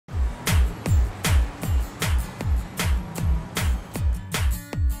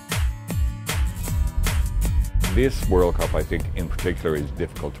This World Cup, I think, in particular, is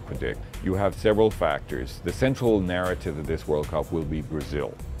difficult to predict. You have several factors. The central narrative of this World Cup will be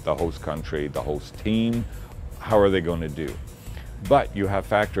Brazil, the host country, the host team. How are they going to do? But you have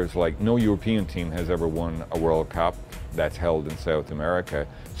factors like no European team has ever won a World Cup that's held in South America.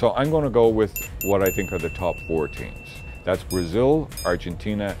 So I'm going to go with what I think are the top 4 teams. That's Brazil,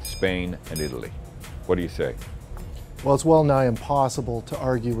 Argentina, Spain, and Italy. What do you say? Well, it's well nigh impossible to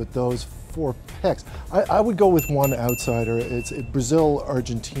argue with those 4 picks. I would go with one outsider. It's Brazil,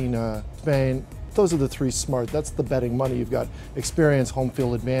 Argentina, Spain. Those are the 3 smart. That's the betting money. You've got experience, home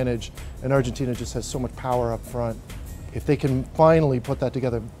field advantage, and Argentina just has so much power up front. If they can finally put that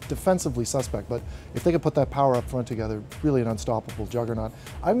together, defensively suspect, but if they can put that power up front together, really an unstoppable juggernaut.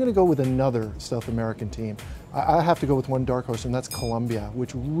 I'm going to go with another South American team. I have to go with one dark horse, and that's Colombia,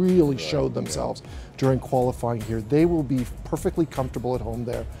 which really showed themselves during qualifying here. They will be perfectly comfortable at home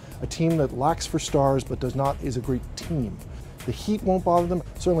there. A team that lacks for stars, but is a great team. The heat won't bother them.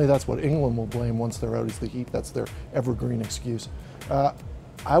 Certainly that's what England will blame once they're out, is the heat. That's their evergreen excuse.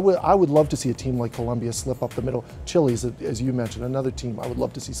 I would love to see a team like Colombia slip up the middle. Chile's, as you mentioned, another team. I would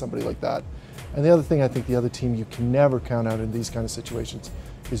love to see somebody like that. And the other thing, I think the other team you can never count out in these kind of situations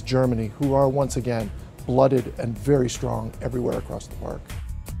is Germany, who are once again blooded and very strong everywhere across the park.